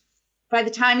was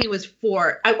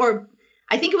 4, or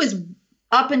I think it was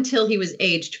up until he was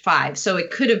aged 5. So it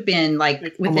could have been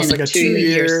within a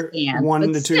 2-year span.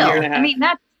 1 to 2 years. I mean,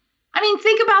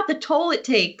 think about the toll it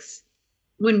takes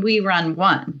when we run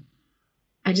one.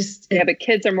 But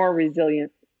kids are more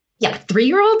resilient. Yeah,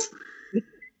 3-year-olds.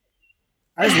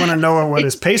 I just want to know what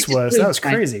his pace was. That was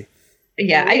crazy.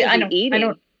 Yeah, I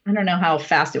don't know how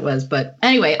fast it was, but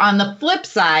anyway, on the flip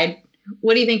side,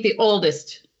 what do you think the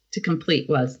oldest to complete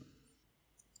was?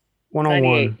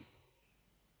 101.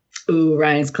 Ooh,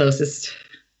 Ryan's closest.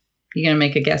 You gonna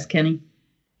make a guess, Kenny?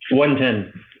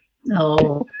 110.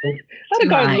 Oh, I'd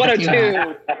go with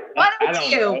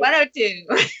 102. 102.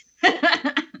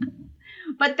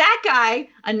 But that guy,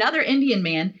 another Indian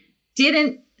man,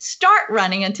 didn't start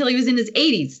running until he was in his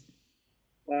 80s.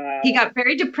 Wow. He got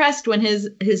very depressed when his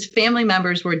family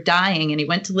members were dying, and he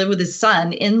went to live with his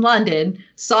son in London,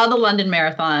 saw the London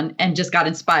Marathon, and just got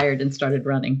inspired and started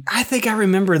running. I think I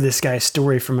remember this guy's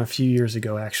story from a few years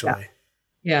ago, actually.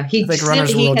 Yeah. I think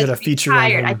Runner's World did a feature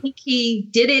on him. I think he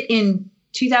did it in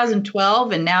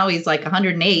 2012, and now he's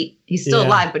 108. He's still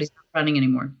alive, but he's not running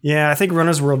anymore. Yeah, I think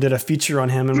Runner's World did a feature on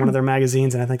him in one of their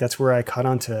magazines, and I think that's where I caught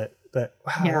onto it. But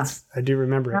wow, I do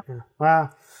remember it. Yeah.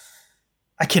 Wow.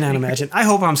 I cannot imagine. I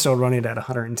hope I'm still running at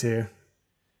 102.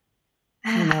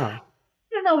 I don't know. I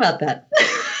don't know about that.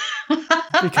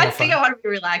 I think I want to be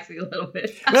relaxing a little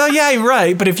bit. Well, yeah, you're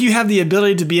right. But if you have the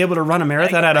ability to be able to run a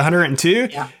marathon at 102,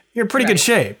 you're in pretty good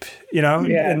shape,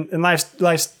 and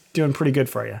life's doing pretty good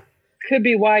for you. Could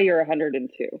be why you're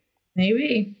 102.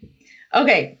 Maybe.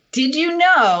 Okay. Did you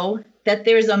know that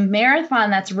there's a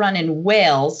marathon that's run in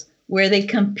Wales where they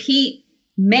compete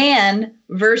man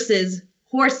versus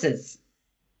horses?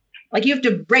 You have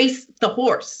to race the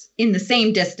horse in the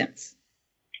same distance.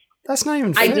 That's not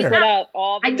even fair. I did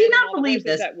not believe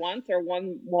this at once, or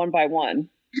one by one.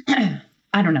 I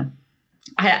don't know.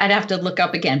 I'd have to look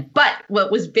up again. But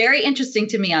what was very interesting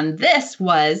to me on this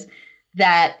was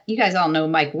that you guys all know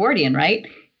Mike Wardian, right?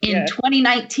 In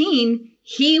 2019,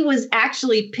 he was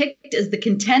actually picked as the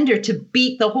contender to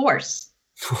beat the horse.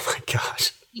 Oh my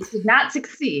gosh. He did not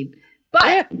succeed.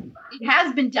 But it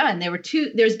has been done.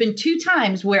 There's been 2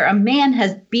 times where a man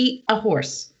has beat a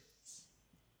horse.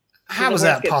 How was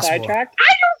that possible? Sidetracked?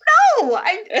 I don't know.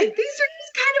 These are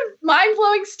just kind of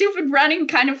mind-blowing, stupid running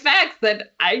kind of facts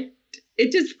that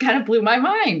it just kind of blew my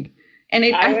mind. And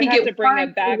I think have to bring a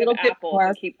bag of apples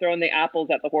and keep throwing the apples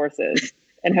at the horses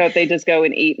and hope they just go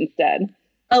and eat instead.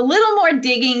 A little more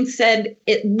digging said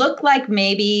it looked like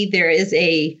maybe there is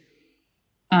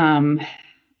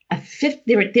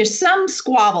there's some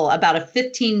squabble about a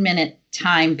 15-minute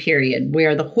time period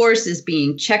where the horse is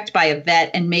being checked by a vet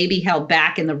and maybe held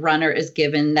back, and the runner is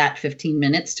given that 15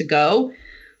 minutes to go.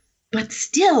 But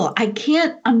still, I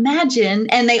can't imagine.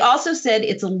 And they also said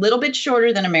it's a little bit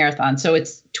shorter than a marathon. So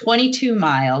it's 22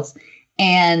 miles.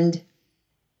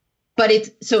 But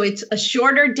it's a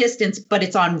shorter distance, but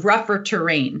it's on rougher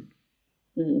terrain.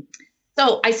 Mm-hmm.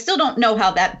 So I still don't know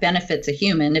how that benefits a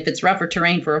human. If it's rougher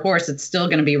terrain for a horse, it's still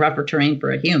going to be rougher terrain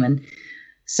for a human.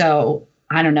 So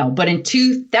I don't know. But in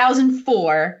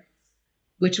 2004,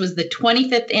 which was the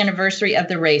 25th anniversary of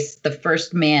the race, the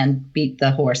first man beat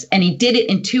the horse. And he did it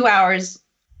in 2 hours,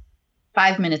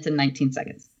 5 minutes, and 19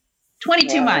 seconds.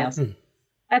 22 miles.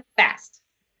 That's fast.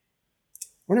 I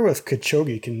wonder if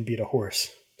Kipchoge can beat a horse.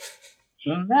 I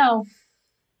don't know.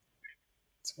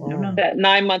 That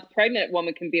 9-month pregnant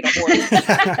woman can beat a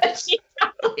horse. She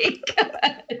probably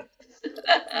could.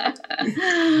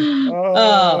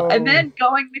 And then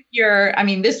going with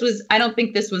I don't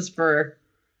think this was for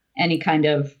any kind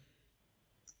of,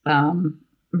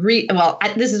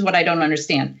 this is what I don't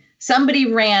understand.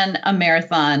 Somebody ran a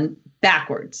marathon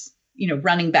backwards,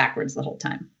 running backwards the whole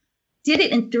time. Did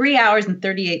it in 3 hours and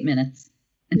 38 minutes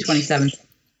and 27 seconds.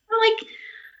 I'm like,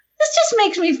 this just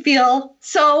makes me feel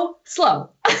so slow.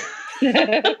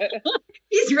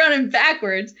 He's running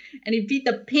backwards and he beat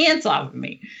the pants off of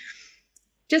me.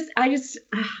 I guess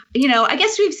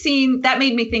we've seen, that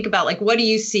made me think about like, what do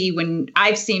you see when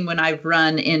I've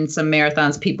run in some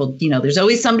marathons, people, there's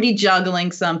always somebody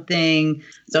juggling something.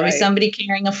 There's always somebody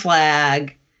carrying a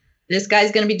flag. This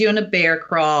guy's going to be doing a bear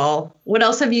crawl. What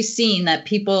else have you seen that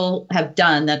people have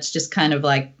done that's just kind of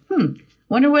like,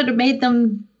 wonder what made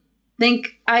them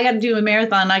think I got to do a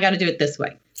marathon. I got to do it this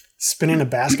way. Spinning a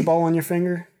basketball on your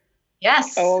finger.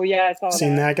 Yes. Oh yeah, I saw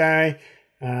seen that guy.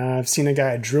 I've seen a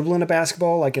guy dribbling a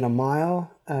basketball like in a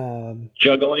mile.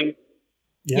 Juggling.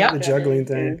 Yeah, the juggling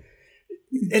thing.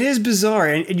 It is bizarre,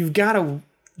 and you've got to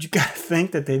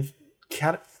think that they've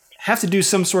have to do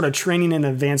some sort of training in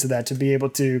advance of that to be able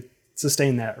to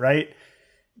sustain that, right?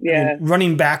 Yeah. I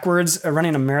mean,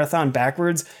 running a marathon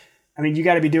backwards. I mean, you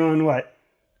got to be doing what,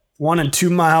 1 and 2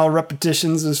 mile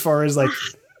repetitions as far as like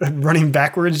running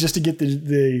backwards just to get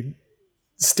the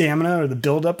stamina or the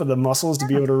buildup of the muscles to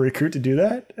be able to recruit to do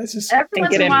that. That's just every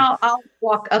once in a while I'll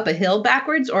walk up a hill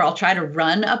backwards, or I'll try to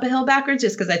run up a hill backwards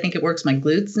just because I think it works my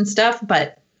glutes and stuff.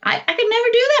 But I could never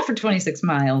do that for 26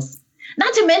 miles.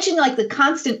 Not to mention like the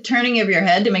constant turning of your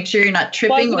head to make sure you're not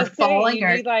tripping or falling. You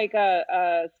need like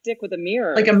a stick with a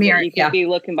mirror. Like a mirror, so you can be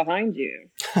looking behind you.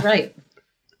 Right.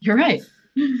 You're right.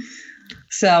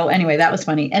 So anyway, that was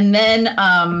funny. And then,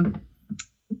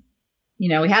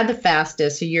 we had the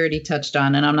fastest, who you already touched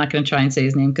on, and I'm not going to try and say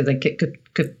his name because I could.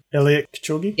 Eliud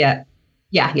Kipchoge?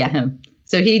 Yeah, him.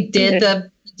 So he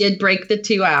did break the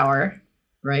 2 hour,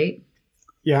 right?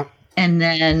 Yeah. And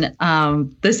then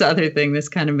this other thing, this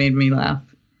kind of made me laugh.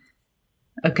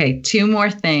 Okay, 2 more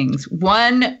things.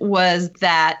 One was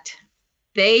that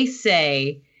they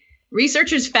say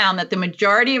researchers found that the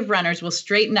majority of runners will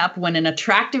straighten up when an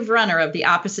attractive runner of the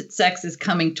opposite sex is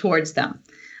coming towards them.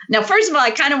 Now, first of all,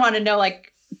 I kind of want to know,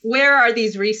 like, where are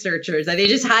these researchers? Are they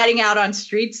just hiding out on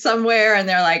streets somewhere and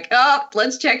they're like, oh,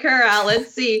 let's check her out.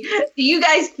 Let's see. Do you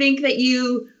guys think that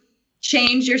you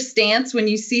change your stance when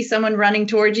you see someone running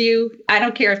towards you? I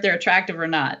don't care if they're attractive or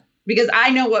not, because I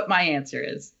know what my answer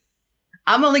is.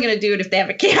 I'm only going to do it if they have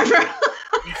a camera.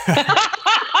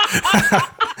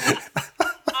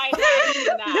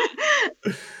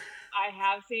 I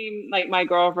have seen like my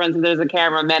girlfriends, and there's a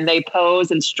cameraman, they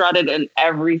pose and strutted and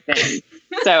everything.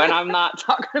 So, and I'm not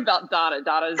talking about Donna.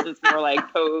 Donna's just more like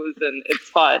pose and it's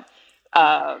fun.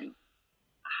 I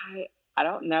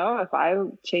don't know if I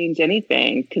would change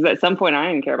anything, because at some point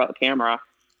I didn't care about the camera.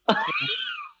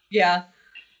 Yeah.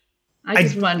 I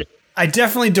just wonder. I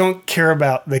definitely don't care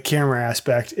about the camera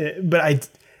aspect, but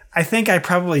I think I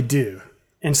probably do.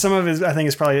 And some of it, I think,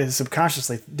 is probably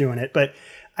subconsciously doing it. But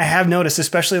I have noticed,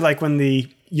 especially like when the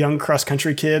young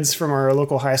cross-country kids from our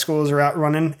local high schools are out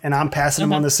running and I'm passing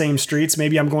them on the same streets,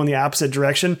 maybe I'm going the opposite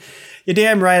direction. You're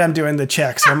damn right I'm doing the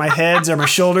checks. Are my heads, are my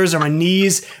shoulders, are my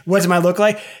knees? What does my look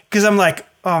like? Because I'm like,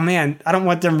 oh man, I don't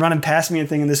want them running past me and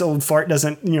thinking this old fart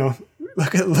doesn't,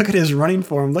 look at his running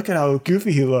form. Look at how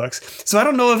goofy he looks. So I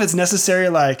don't know if it's necessarily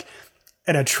like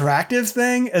an attractive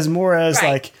thing as more as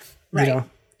like,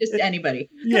 just anybody.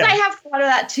 Because I have thought of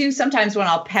that too sometimes when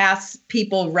I'll pass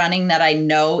people running that I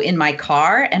know in my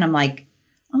car, and I'm like,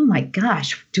 oh my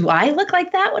gosh, do I look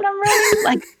like that when I'm running?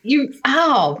 Like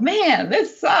oh man,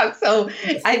 this sucks. So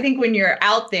I think when you're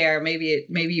out there, maybe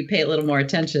you pay a little more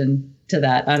attention to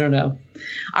that. I don't know.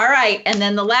 All right. And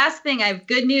then the last thing, I have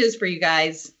good news for you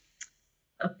guys.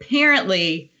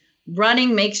 Apparently,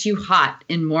 running makes you hot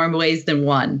in more ways than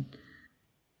one.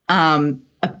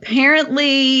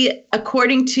 Apparently,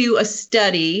 according to a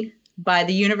study by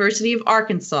the University of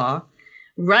Arkansas,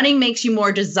 running makes you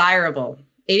more desirable.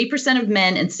 80% of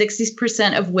men and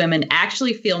 60% of women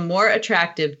actually feel more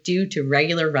attractive due to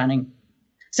regular running.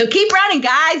 So keep running,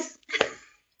 guys.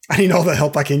 I need all the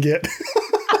help I can get.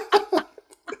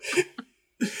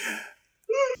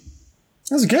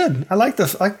 That was good. I like the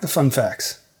fun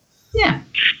facts. Yeah.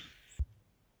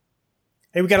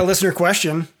 Hey, we got a listener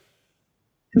question.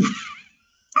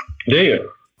 Do you?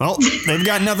 Well, they've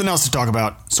got nothing else to talk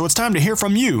about, so it's time to hear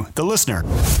from you, the listener.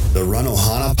 The Run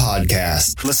Ohana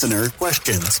Podcast. Listener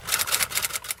questions.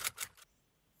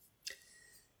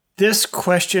 This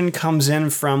question comes in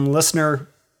from listener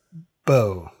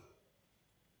Bo.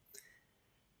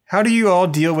 How do you all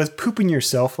deal with pooping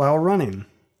yourself while running?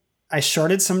 I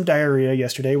sharted some diarrhea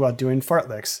yesterday while doing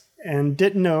fartleks and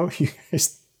didn't know you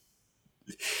guys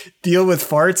deal with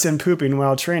farts and pooping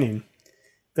while training.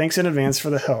 Thanks in advance for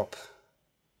the help.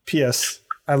 P.S.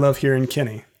 I love hearing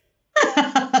Kenny.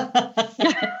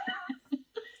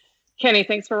 Kenny,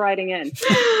 thanks for writing in.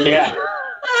 Yeah.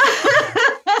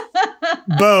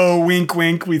 Bo, wink,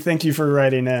 wink. We thank you for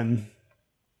writing in.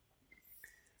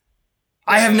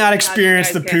 I have not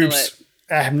experienced the poops.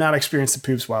 I have not experienced the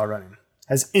poops while running.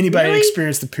 Has anybody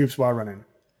experienced the poops while running?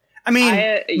 I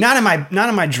mean, not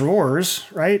in my drawers,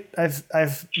 right?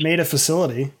 I've made a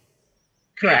facility.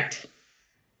 Correct.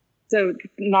 So,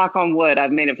 knock on wood,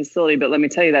 I've made a facility, but let me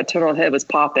tell you, that turtle head was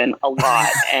popping a lot.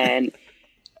 And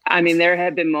I mean, there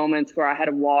have been moments where I had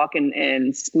to walk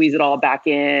and squeeze it all back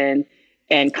in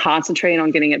and concentrate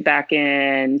on getting it back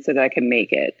in so that I can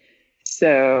make it.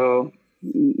 So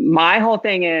my whole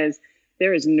thing is,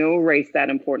 there is no race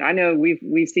that important. I know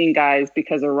we've seen guys,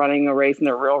 because they're running a race and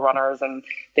they're real runners and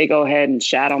they go ahead and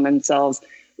shat on themselves.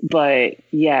 But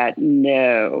yeah,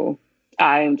 no,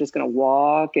 I'm just going to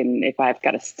walk. And if I've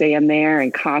got to stand there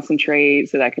and concentrate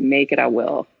so that I can make it, I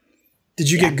will. Did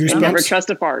you get goosebumps? I never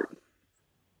trust a fart.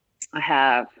 I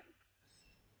have.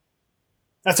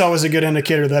 That's always a good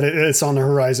indicator that it's on the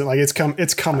horizon. Like it's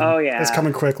coming. Oh yeah. It's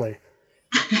coming quickly.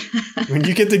 When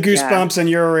you get the goosebumps and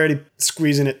you're already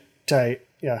squeezing it tight.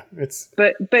 Yeah.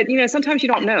 But sometimes you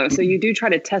don't know. So you do try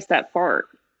to test that fart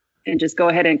and just go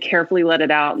ahead and carefully let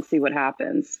it out and see what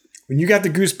happens. When you got the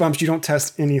goosebumps, you don't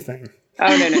test anything.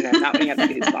 Oh, no. Not when you have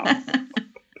the goosebumps.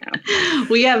 No.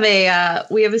 We have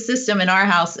a system in our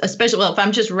house, especially, well, if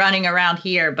I'm just running around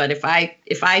here, but if I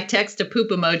text a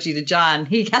poop emoji to John,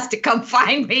 he has to come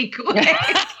find me quick.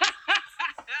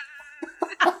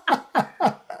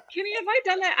 Kenny, have I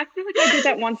done that? I feel like I did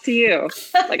that once to you.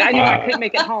 Like I knew I couldn't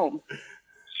make it home.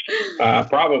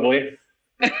 Probably.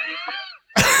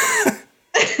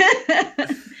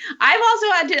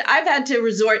 I've had to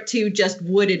resort to just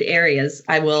wooded areas.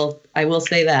 I will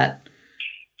say that.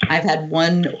 I've had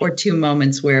 1 or 2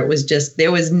 moments where it was just,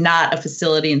 there was not a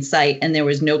facility in sight and there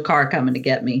was no car coming to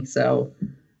get me. So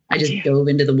I just dove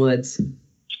into the woods.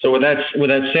 So with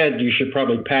that said, you should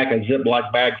probably pack a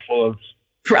Ziploc bag full of.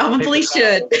 Probably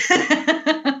should. Keep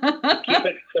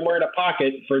it somewhere in a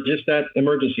pocket for just that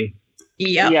emergency.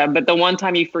 Yep. Yeah, but the one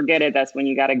time you forget it, that's when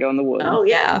you got to go in the woods. Oh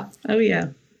yeah.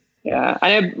 Yeah,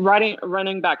 I know.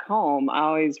 Running back home, I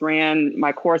always ran.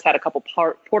 My course had a couple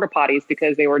porta potties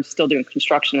because they were still doing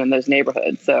construction in those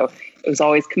neighborhoods, so it was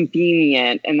always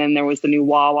convenient. And then there was the new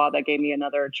Wawa that gave me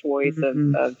another choice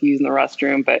of using the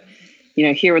restroom. But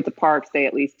here at the parks, they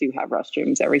at least do have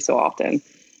restrooms every so often,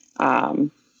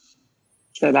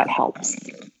 so that helps.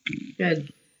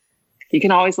 Good. You can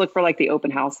always look for like the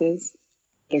open houses.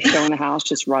 They're showing the house,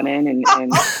 just run in and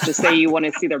just say you want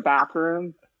to see their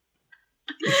bathroom.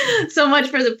 So much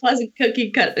for the pleasant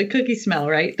cookie smell,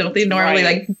 right? Don't they normally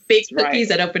like bake cookies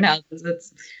at open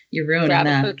houses? You're ruining Grab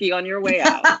that. a cookie on your way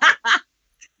out.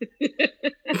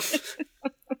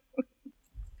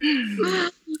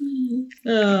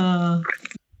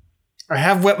 I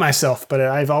have wet myself, but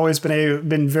I've always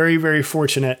been very, very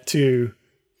fortunate to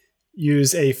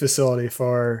use a facility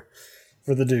for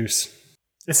the deuce.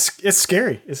 It's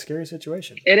scary. It's a scary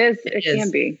situation. It is. It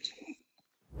can be.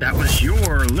 That was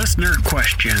your listener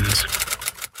questions.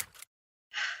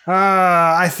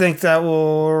 I think that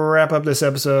will wrap up this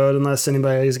episode, unless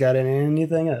anybody's got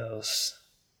anything else.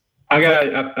 I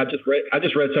just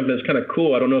read something that's kind of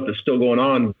cool. I don't know if it's still going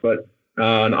on, but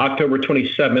on October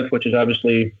 27th, which is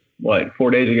obviously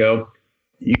 4 days ago,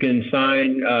 you can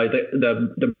sign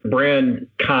the brand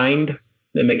Kind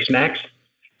that makes snacks.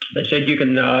 They said you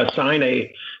can sign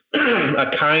a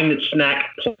Kind snack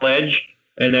pledge,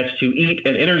 and that's to eat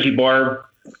an energy bar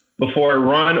before a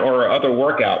run or other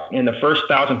workout. And the first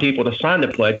 1,000 people to sign the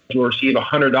pledge will receive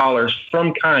 $100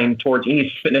 from Kind towards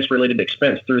any fitness-related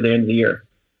expense through the end of the year.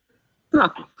 Huh.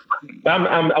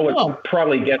 I would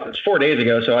probably guess it's 4 days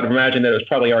ago, so I'd imagine that it was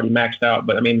probably already maxed out.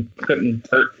 But I mean, couldn't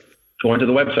hurt going to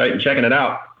the website and checking it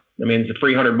out. I mean, it's a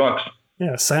free $100.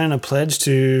 Yeah, signing a pledge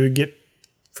to get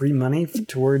free money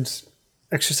towards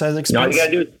exercise expense. All you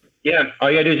gotta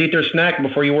do is eat their snack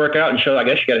before you work out and show. I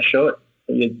guess you got to show it.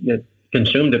 You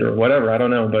consumed it or whatever. I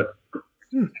don't know, but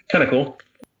kind of cool.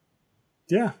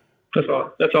 Yeah, that's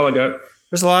all I got.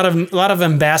 There's a lot of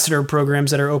ambassador programs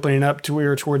that are opening up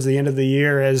towards the end of the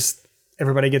year as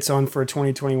everybody gets on for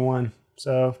 2021.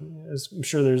 So I'm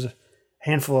sure there's a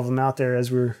handful of them out there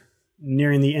as we're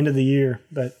nearing the end of the year.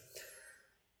 But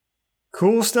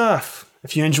cool stuff.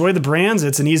 If you enjoy the brands,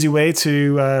 it's an easy way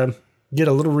to get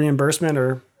a little reimbursement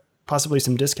or possibly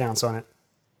some discounts on it.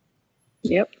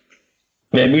 Yep.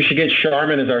 Maybe we should get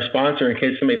Charmin as our sponsor in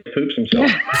case somebody poops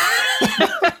himself.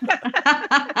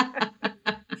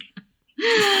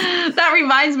 That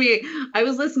reminds me, I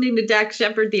was listening to Dax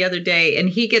Shepard the other day, and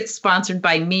he gets sponsored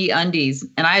by Me Undies,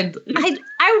 and I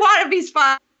want to be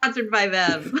sponsored sponsored by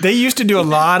them. They used to do a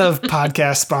lot of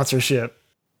podcast sponsorship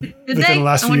within the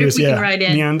last few years. Yeah,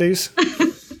 MeUndies.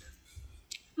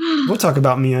 We'll talk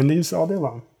about MeUndies all day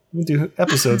long. We'll do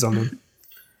episodes on them.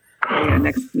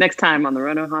 Yeah, next time on the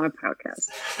Run Ohana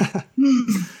podcast.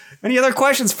 Any other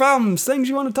questions, problems, things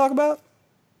you want to talk about?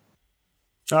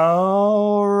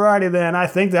 Alrighty then. I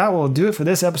think that will do it for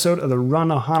this episode of the Run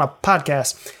Ohana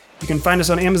podcast. You can find us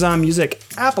on Amazon Music,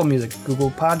 Apple Music, Google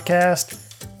Podcast,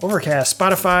 Overcast,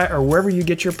 Spotify, or wherever you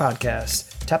get your podcasts.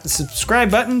 Tap the subscribe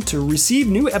button to receive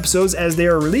new episodes as they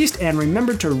are released, and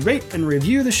remember to rate and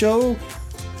review the show.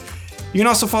 You can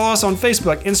also follow us on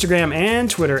Facebook, Instagram, and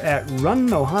Twitter at Run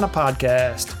Ohana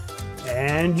Podcast.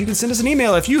 And you can send us an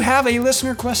email if you have a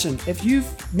listener question, if you've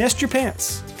messed your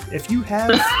pants, if you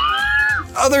have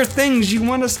other things you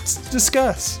want us to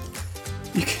discuss.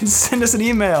 You can send us an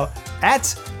email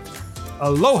at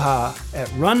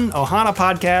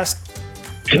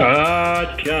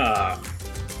aloha@runohanapodcast.com.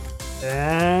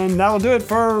 And that will do it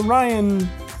for Ryan,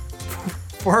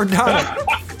 for Donna.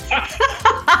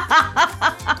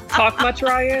 Talk much,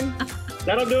 Ryan?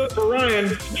 That'll do it for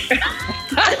Ryan.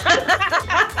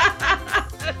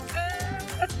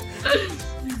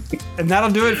 And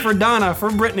that'll do it for Donna,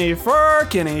 for Brittany, for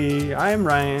Kenny. I'm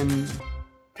Ryan.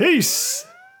 Peace.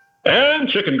 And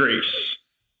chicken grease.